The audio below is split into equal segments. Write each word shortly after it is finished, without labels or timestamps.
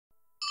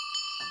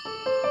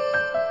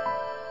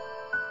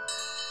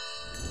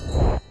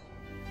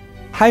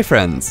Hi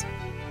friends!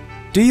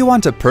 Do you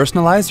want to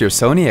personalize your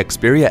Sony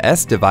Xperia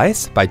S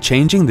device by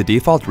changing the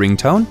default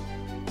ringtone?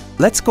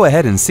 Let's go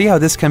ahead and see how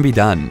this can be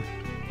done.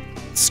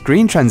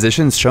 Screen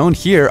transitions shown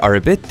here are a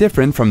bit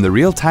different from the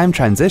real-time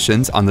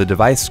transitions on the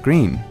device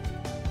screen.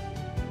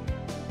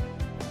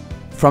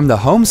 From the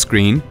home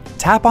screen,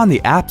 tap on the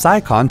apps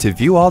icon to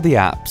view all the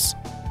apps.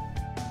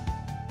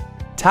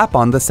 Tap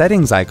on the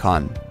settings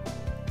icon.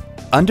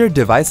 Under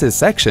Devices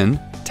section,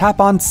 tap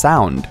on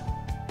Sound.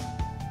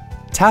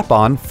 Tap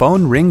on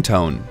Phone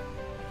Ringtone.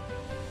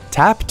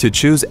 Tap to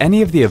choose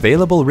any of the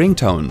available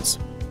ringtones.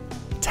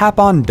 Tap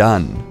on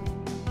Done.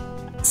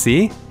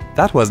 See?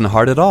 That wasn't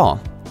hard at all.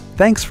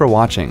 Thanks for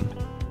watching.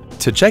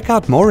 To check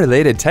out more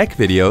related tech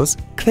videos,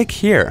 click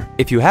here.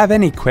 If you have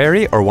any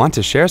query or want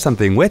to share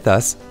something with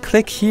us,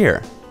 click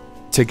here.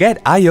 To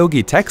get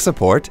iYogi tech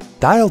support,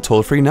 dial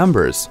toll-free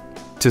numbers.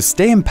 To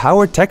stay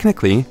empowered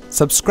technically,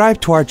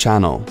 subscribe to our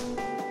channel.